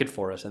unpack it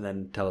for us and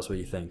then tell us what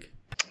you think?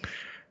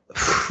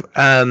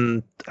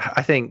 I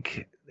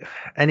think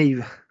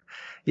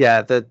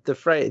the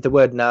phrase, the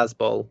word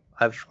Nazbol,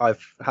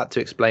 I've had to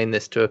explain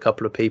this to a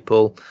couple of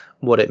people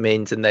what it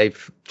means, and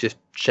they've just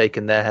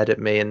shaken their head at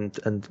me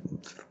and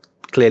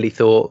clearly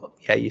thought,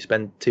 yeah, you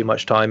spend too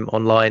much time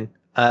online.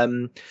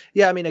 I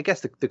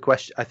guess the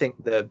question, I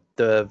think that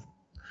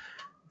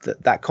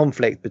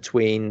conflict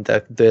between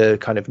the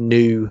kind of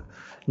new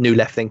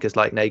left thinkers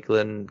like Nagel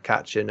and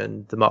Katchen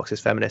and the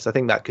Marxist feminists, I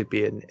think that could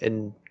be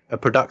in a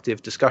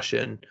productive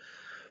discussion.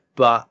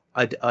 But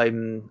I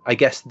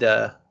guess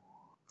the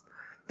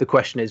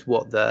question is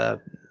what the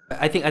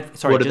I think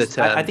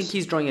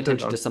he's drawing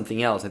attention to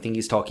something else. I think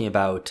he's talking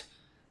about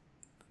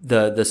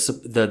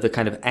the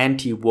kind of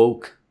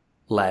anti-woke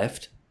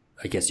left.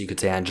 I guess you could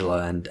say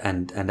Angela and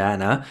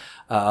Anna,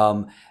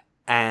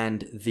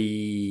 and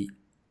the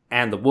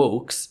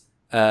wokes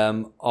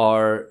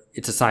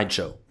it's a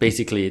sideshow,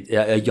 basically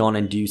a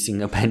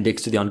yawn-inducing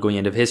appendix to the ongoing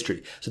end of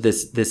history. So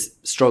this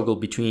struggle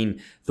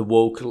between the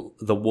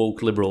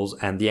woke liberals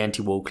and the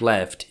anti-woke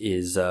left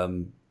is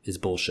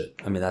bullshit.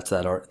 That's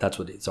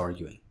what it's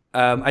arguing.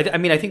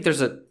 I think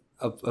there's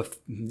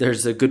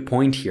there's a good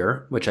point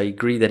here, which I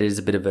agree that it is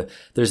a bit of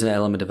there's an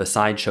element of a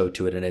sideshow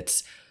to it, and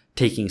it's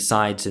taking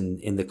sides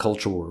in the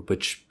culture war,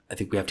 which I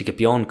think we have to get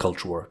beyond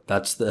culture war.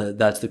 That's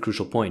the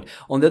crucial point.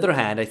 On the other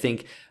hand, I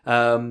think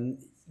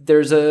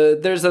there's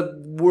a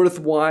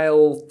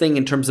worthwhile thing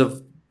in terms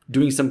of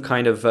doing some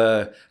kind of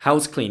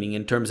house cleaning,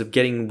 in terms of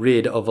getting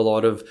rid of a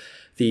lot of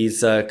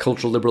these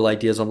cultural liberal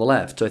ideas on the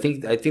left. So I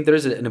think there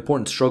is an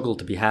important struggle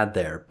to be had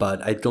there,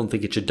 but I don't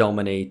think it should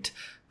dominate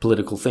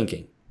political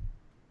thinking.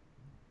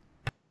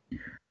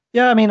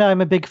 Yeah, I mean,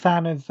 I'm a big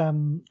fan of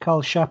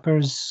Karl Schapper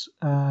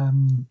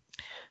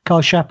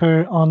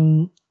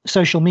on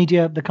social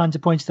media, the kinds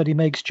of points that he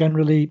makes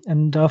generally,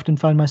 and I often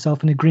find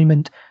myself in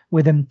agreement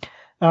with him.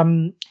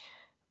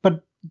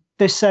 But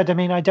this said, I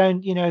mean, I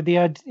don't,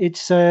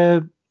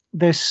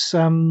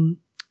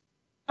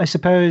 I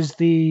suppose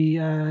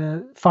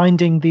the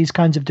finding these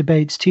kinds of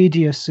debates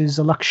tedious is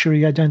a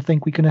luxury I don't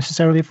think we can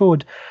necessarily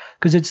afford,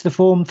 because it's the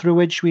form through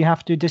which we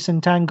have to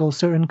disentangle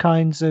certain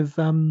kinds of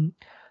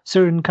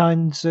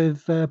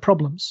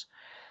problems.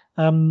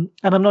 And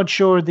I'm not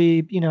sure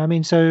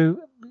it's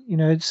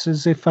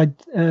as if I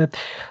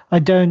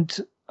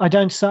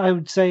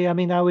would say, I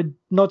mean, I would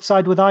not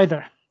side with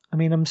either. I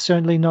mean, I'm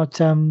certainly not,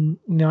 I'm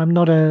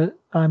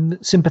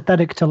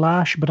sympathetic to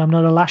Lasch, but I'm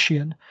not a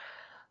Laschian,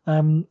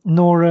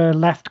 nor a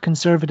left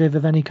conservative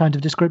of any kind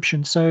of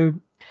description. So,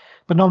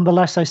 but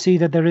nonetheless, I see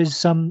that there is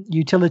some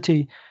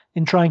utility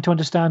in trying to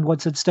understand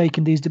what's at stake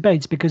in these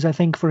debates, because I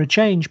think for a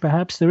change,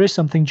 perhaps there is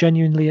something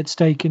genuinely at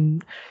stake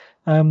in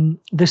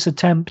this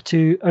attempt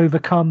to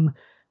overcome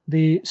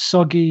the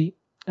soggy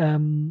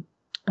and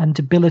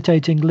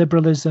debilitating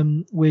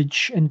liberalism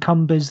which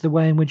encumbers the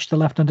way in which the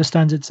left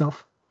understands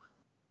itself.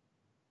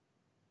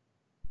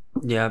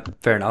 Yeah,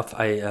 fair enough.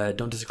 I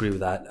don't disagree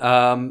with that.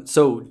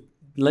 So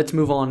let's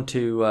move on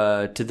to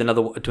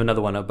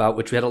another one about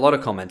which we had a lot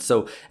of comments.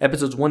 So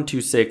episodes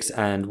 126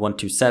 and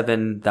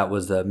 127, that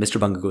was Mr.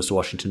 Bunga Goes to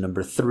Washington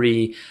number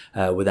 3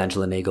 with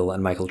Angela Nagel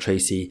and Michael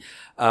Tracy.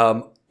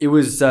 It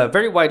was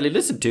very widely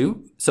listened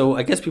to, so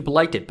I guess people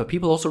liked it, but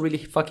people also really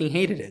fucking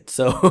hated it.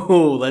 So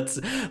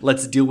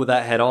let's deal with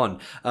that head on.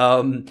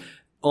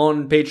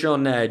 On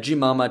Patreon,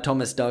 G-Mama,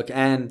 Thomas Duck,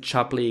 and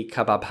Chapley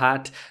Kabab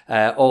Hat,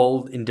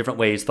 all in different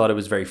ways, thought it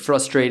was very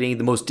frustrating,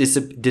 the most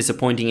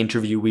disappointing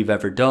interview we've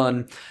ever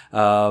done.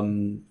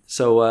 You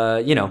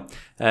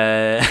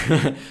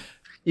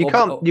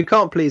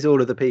can't please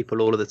all of the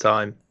people all of the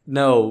time.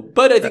 No,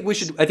 but I think we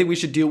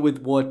should deal with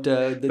what.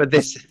 But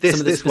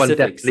this one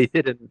definitely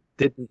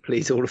didn't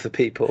please all of the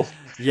people.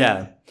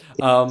 Yeah,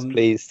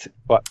 pleased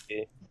quite a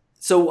few.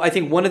 So I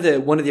think one of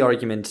the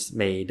arguments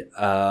made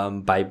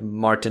by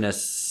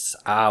Martinus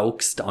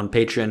Augst on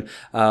Patreon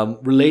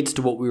relates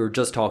to what we were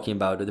just talking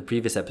about in the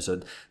previous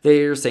episode.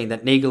 They're saying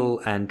that Nagel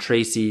and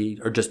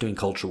Tracy are just doing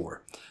culture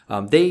war.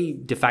 They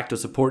de facto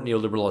support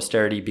neoliberal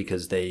austerity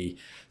because they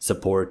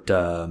support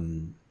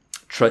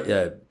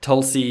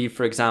Tulsi,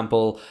 for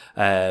example,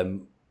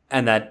 and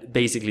that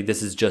basically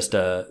this is just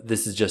a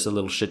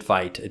little shit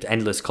fight, an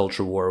endless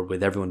culture war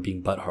with everyone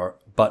being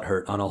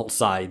butthurt on all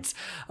sides.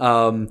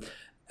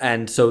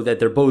 And so that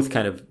they're both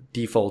kind of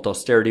default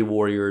austerity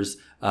warriors,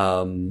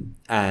 and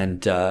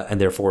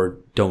therefore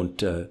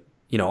aren't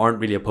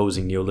really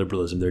opposing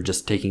neoliberalism. They're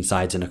just taking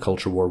sides in a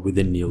culture war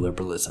within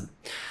neoliberalism.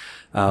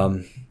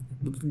 You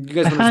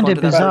guys I found it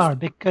bizarre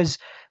because,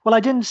 well, I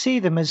didn't see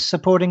them as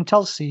supporting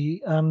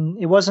Tulsi.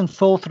 It wasn't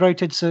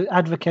full-throated to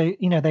advocate.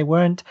 They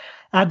weren't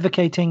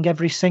advocating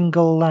every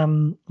single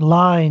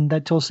line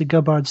that Tulsi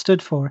Gabbard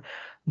stood for.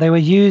 They were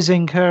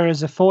using her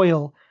as a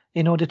foil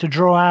in order to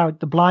draw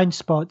out the blind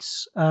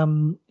spots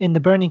in the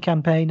Bernie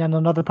campaign and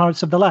on other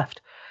parts of the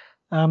left.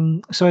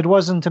 So it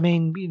wasn't,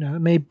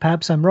 maybe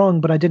perhaps I'm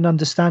wrong, but I didn't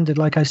understand it,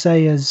 like I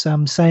say, as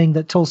saying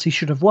that Tulsi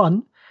should have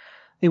won.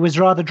 It was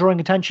rather drawing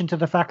attention to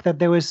the fact that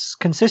there was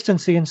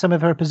consistency in some of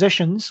her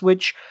positions,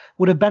 which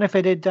would have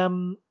benefited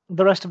the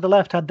rest of the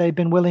left had they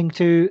been willing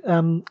to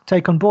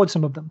take on board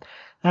some of them.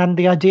 And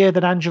the idea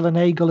that Angela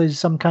Nagel is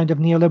some kind of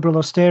neoliberal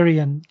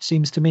austerian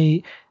seems to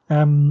me,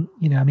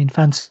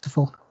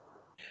 fanciful.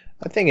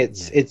 I think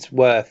it's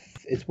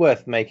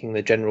worth making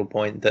the general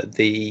point that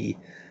the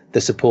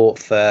support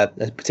for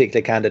a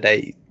particular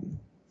candidate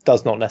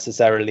does not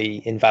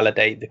necessarily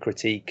invalidate the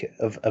critique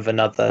of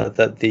another.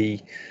 That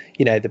the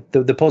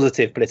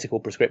positive political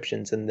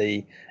prescriptions and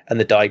the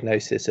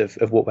diagnosis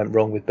of what went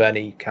wrong with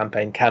Bernie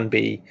campaign can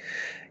be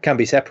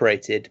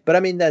separated.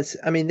 But this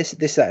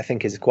I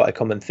think is quite a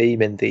common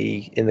theme in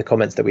the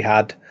comments that we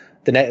had.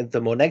 The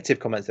more negative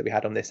comments that we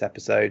had on this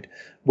episode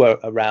were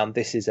around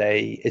it's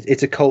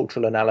a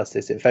cultural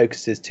analysis. It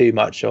focuses too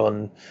much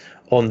on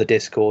the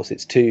discourse.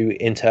 It's too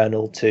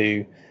internal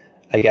to,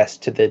 I guess,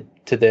 to the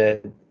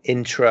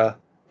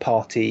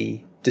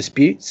intra-party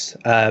disputes,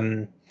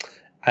 and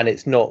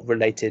it's not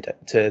related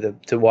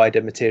to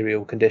wider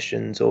material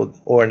conditions or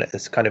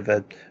as kind of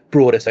a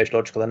broader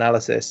sociological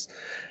analysis.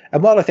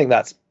 And while I think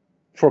that's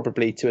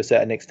probably to a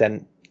certain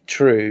extent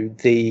true,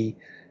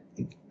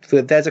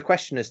 there's a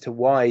question as to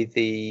why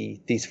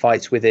these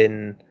fights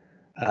within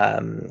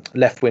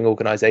left-wing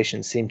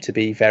organisations seem to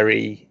be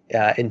very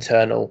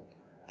internal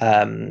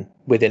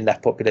within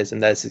left populism.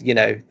 There's,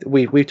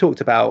 we've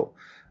talked about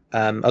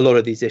a lot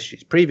of these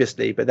issues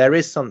previously, but there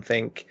is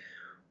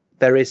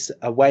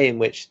a way in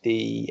which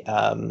the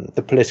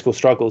political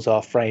struggles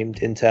are framed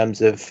in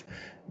terms of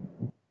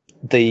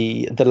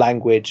the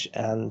language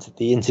and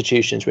the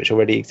institutions which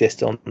already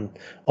exist on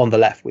the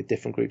left, with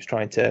different groups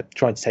trying to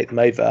take them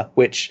over,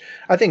 which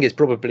I think is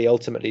probably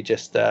ultimately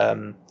just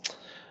a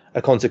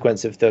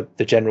consequence of the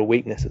general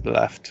weakness of the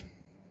left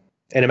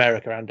in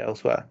America and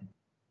elsewhere.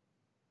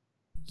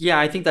 Yeah,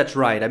 I think that's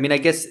right. I mean, I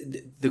guess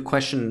the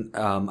question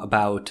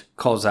about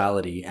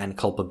causality and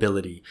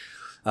culpability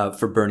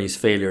for Bernie's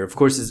failure, of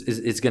course,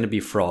 is going to be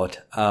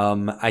fraught.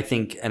 I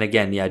think, and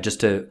again,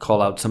 just to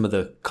call out some of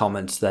the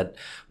comments that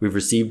we've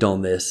received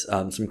on this,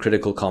 some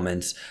critical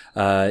comments,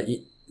 Jeremy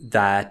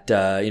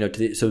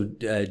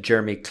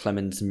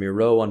Clemens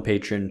Miro on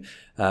Patreon,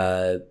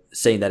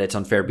 saying that it's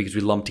unfair because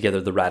we lump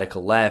together the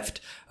radical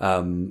left,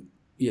 and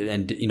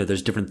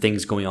there's different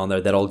things going on there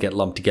that all get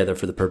lumped together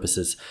for the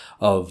purposes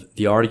of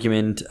the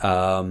argument.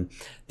 The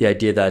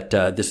idea that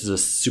this is a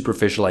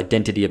superficial,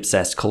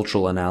 identity-obsessed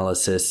cultural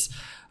analysis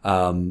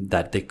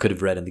that they could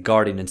have read in The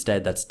Guardian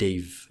instead. That's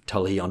Dave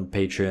Tully on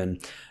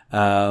Patreon.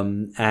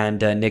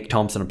 And Nick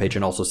Thompson on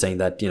Patreon also saying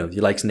that, he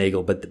likes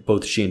Nagel, but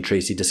both she and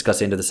Tracy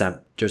discuss into the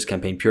Sanders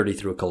campaign purely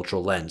through a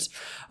cultural lens.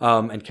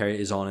 And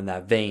carries on in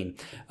that vein.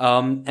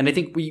 And I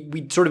think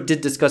we sort of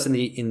did discuss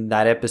in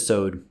that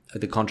episode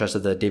the contrast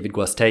of the David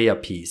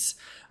Guastella piece,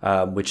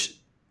 which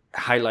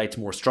highlights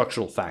more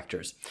structural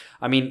factors.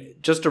 I mean,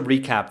 just to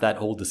recap that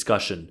whole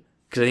discussion,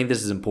 because I think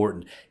this is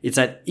important, it's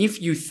that if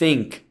you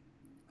think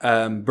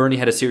Bernie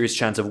had a serious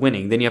chance of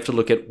winning, then you have to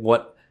look at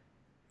what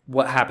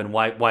happened,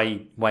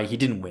 why he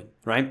didn't win,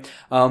 right?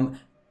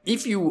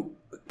 If you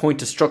point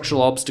to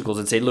structural obstacles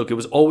and say, look, it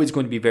was always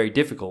going to be very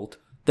difficult,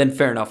 then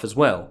fair enough as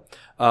well.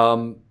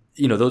 Those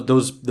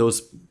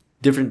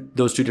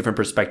two different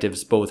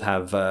perspectives both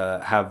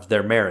have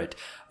their merit.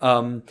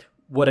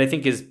 What I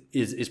think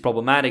is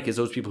problematic is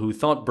those people who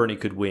thought Bernie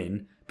could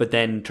win, but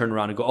then turn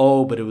around and go,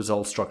 oh, but it was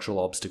all structural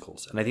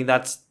obstacles. And I think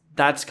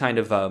that's kind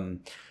of a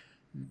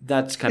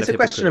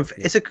question of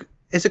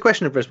It's a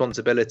question of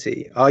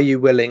responsibility. Are you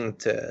willing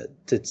to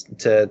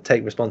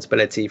take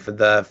responsibility for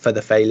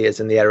the failures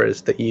and the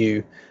errors that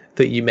you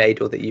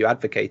made or that you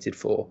advocated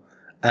for?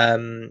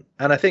 And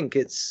I think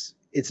it's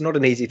not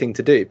an easy thing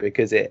to do,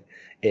 because it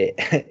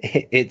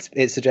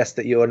suggests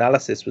that your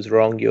analysis was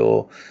wrong,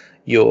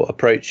 your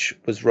approach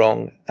was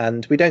wrong,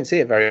 and we don't see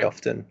it very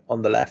often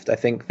on the left. I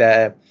think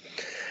I've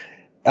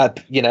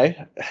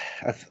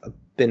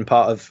been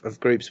part of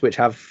groups which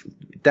have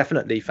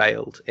definitely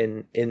failed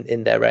in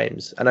their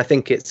aims, and I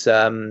think it's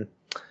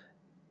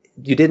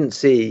you didn't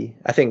see,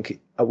 I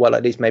think, well,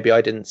 at least maybe I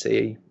didn't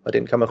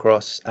come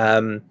across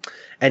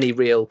any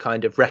real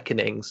kind of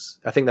reckonings.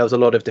 I think there was a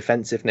lot of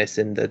defensiveness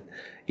in the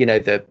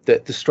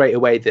straight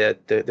away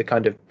the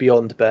kind of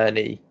beyond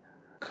Bernie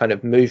kind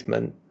of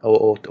movement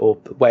or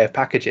way of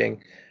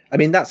packaging. I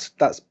mean, that's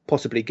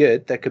possibly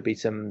good. There could be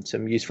some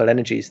useful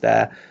energies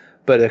there,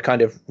 but a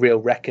kind of real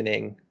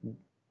reckoning.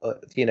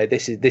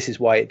 This is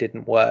why it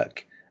didn't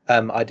work.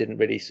 I didn't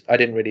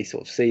really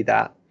sort of see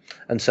that,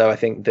 and so I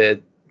think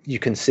that you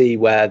can see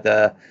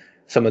where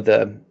some of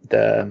the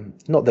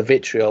not the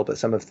vitriol, but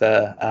some of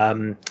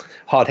the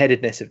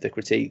hard-headedness of the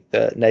critique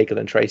that Nagel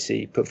and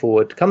Tracy put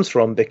forward comes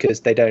from,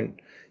 because they don't.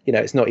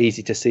 It's not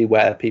easy to see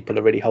where people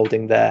are really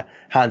holding their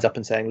hands up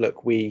and saying,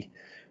 "Look, we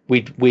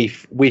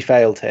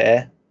failed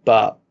here,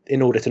 but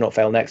in order to not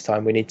fail next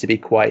time, we need to be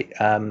quite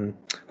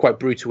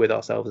brutal with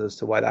ourselves as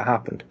to why that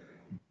happened."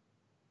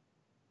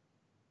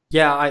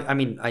 Yeah, I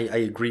mean, I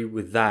agree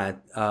with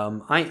that.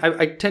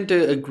 I tend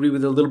to agree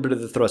with a little bit of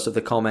the thrust of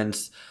the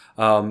comments,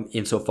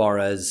 insofar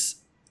as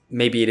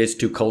maybe it is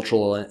too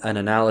cultural an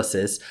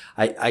analysis.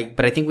 But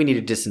I think we need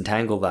to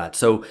disentangle that.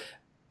 So,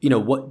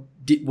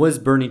 was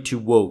Bernie too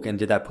woke, and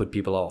did that put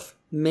people off?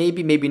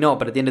 Maybe, maybe not.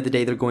 But at the end of the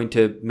day, they're going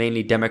to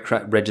mainly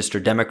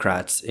registered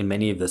Democrats in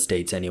many of the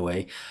states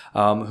anyway,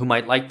 who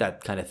might like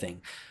that kind of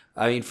thing.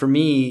 I mean, for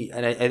me,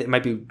 and it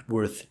might be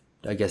worth,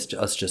 I guess,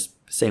 us just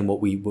saying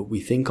what we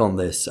think on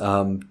this,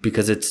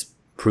 because it's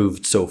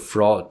proved so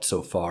fraught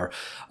so far,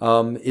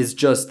 is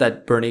just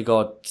that Bernie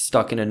got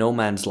stuck in a no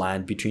man's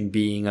land between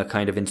being a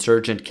kind of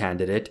insurgent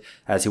candidate,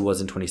 as he was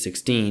in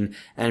 2016,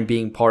 and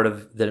being part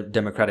of the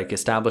Democratic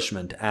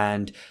establishment.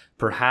 And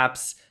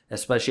perhaps,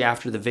 especially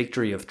after the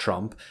victory of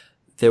Trump,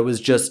 there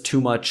was just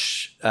too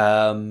much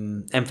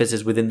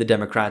emphasis within the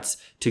Democrats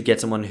to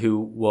get someone who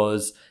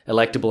was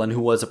electable and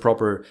who was a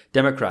proper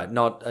Democrat,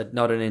 not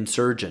an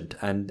insurgent.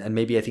 And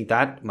maybe I think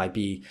that might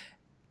be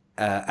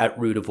at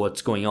root of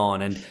what's going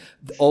on. And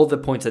all the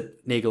points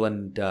that Nagel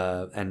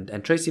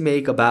and Tracy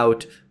make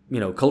about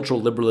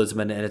cultural liberalism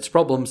and its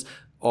problems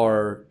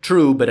are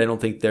true, but I don't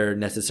think they're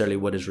necessarily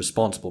what is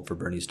responsible for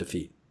Bernie's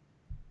defeat.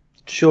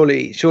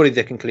 Surely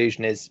the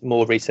conclusion is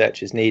more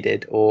research is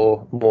needed,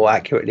 or more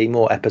accurately,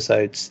 more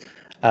episodes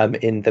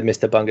in the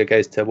Mr. Bunga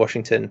Goes to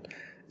Washington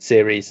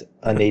series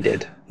are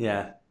needed.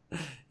 Yeah,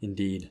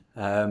 Indeed.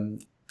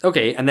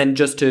 Okay, and then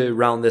just to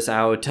round this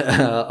out,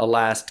 a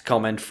last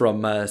comment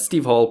from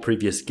Steve Hall,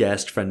 previous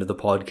guest, friend of the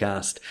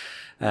podcast.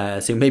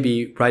 So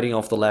maybe writing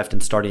off the left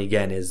and starting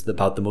again is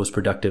about the most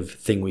productive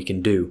thing we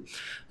can do.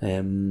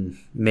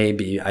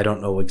 Maybe, I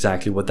don't know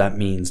exactly what that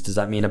means. Does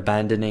that mean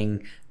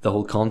abandoning the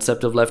whole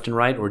concept of left and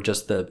right, or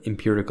just the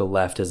empirical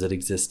left as it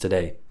exists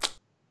today?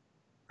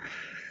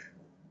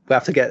 We'll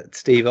have to get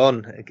Steve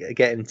on,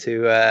 get him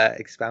to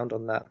expound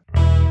on that.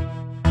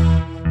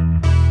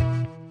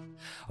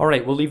 All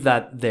right, we'll leave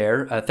that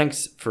there.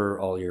 Thanks for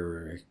all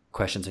your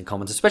questions and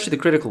comments, especially the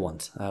critical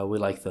ones. We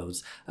like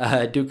those.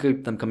 Do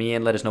keep them coming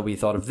in. Let us know what you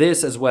thought of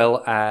this, as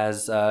well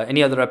as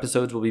any other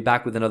episodes. We'll be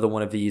back with another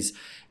one of these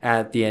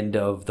at the end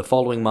of the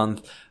following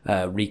month,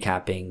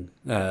 recapping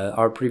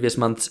our previous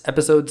month's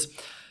episodes.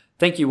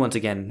 Thank you once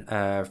again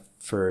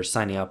for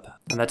signing up.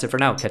 And that's it for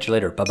now. Catch you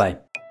later. Bye-bye.